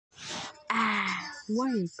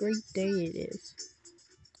What a great day it is.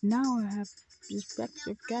 Now I have this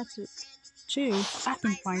vector gadget too. I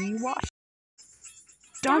can finally wash it.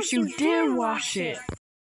 Don't you dare wash it!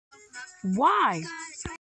 Why?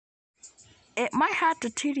 It might have the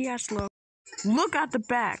TDS logo. Look at the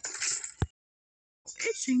back.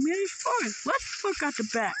 It's a minute 4. Let's look at the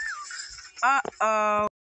back. Uh-oh.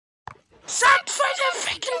 Stop for the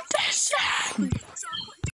freaking desert!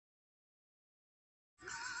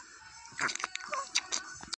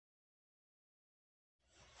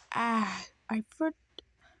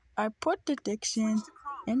 I put the discs in,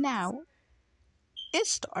 and now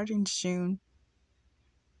it's starting soon.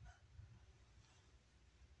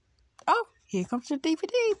 Oh, here comes the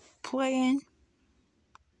DVD playing.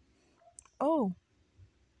 Oh.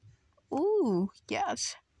 Ooh,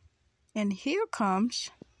 yes. And here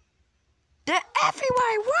comes the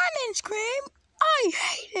everywhere running scream. I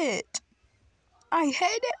hate it. I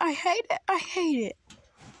hate it. I hate it. I hate it.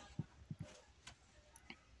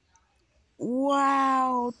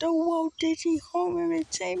 Wow, the Walt Disney Home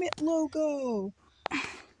Entertainment logo.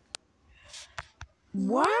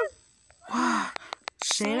 What?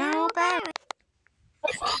 Say that all back.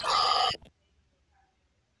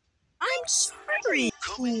 I'm sorry.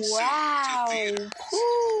 Wow,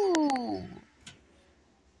 cool.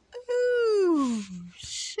 Ooh,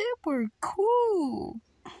 super cool.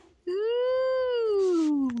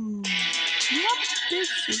 Ooh. Yep, this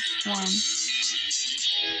is one.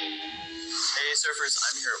 Hey surfers,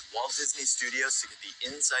 I'm here at Walt Disney Studios to get the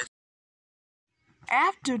inside.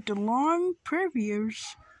 After the long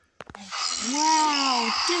previews, wow,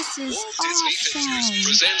 this is Walt Disney awesome. Pictures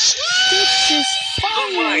presents This is The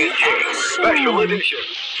Lion King awesome. Special Edition.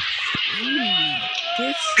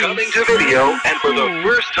 This Coming is to video so and for the cool.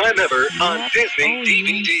 first time ever on Yep. Disney Oh,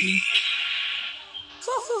 DVD.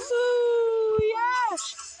 Woo-hoo-hoo, yes!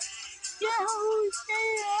 Yahoo!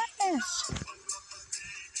 Yes!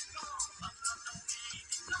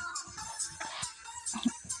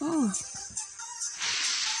 Ooh.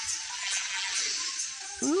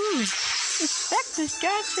 Ooh. Inspector's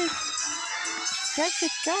got it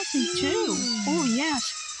too. Oh, yes.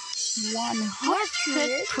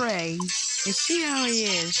 100 prey. Let's see how he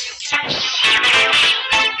is.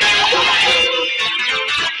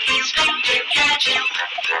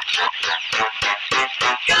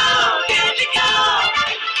 Go, Gadget, go!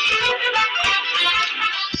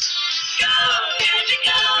 Go, Gadget,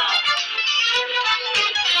 go!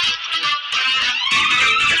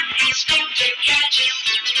 Inspector Gadget.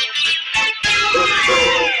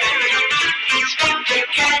 Inspector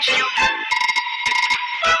Gadget.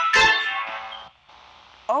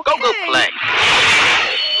 Okay. Play.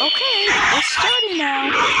 Okay, it's starting now.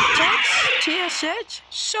 Text, TSH,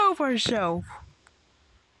 so for so.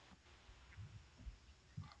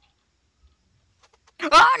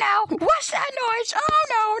 Oh no! What's that noise? Oh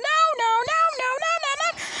no! No! No! No! No! No!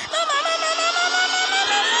 No! No! No! No! No! No! No! No!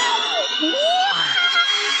 No! No!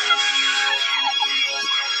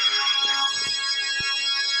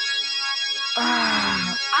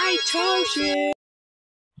 I told you.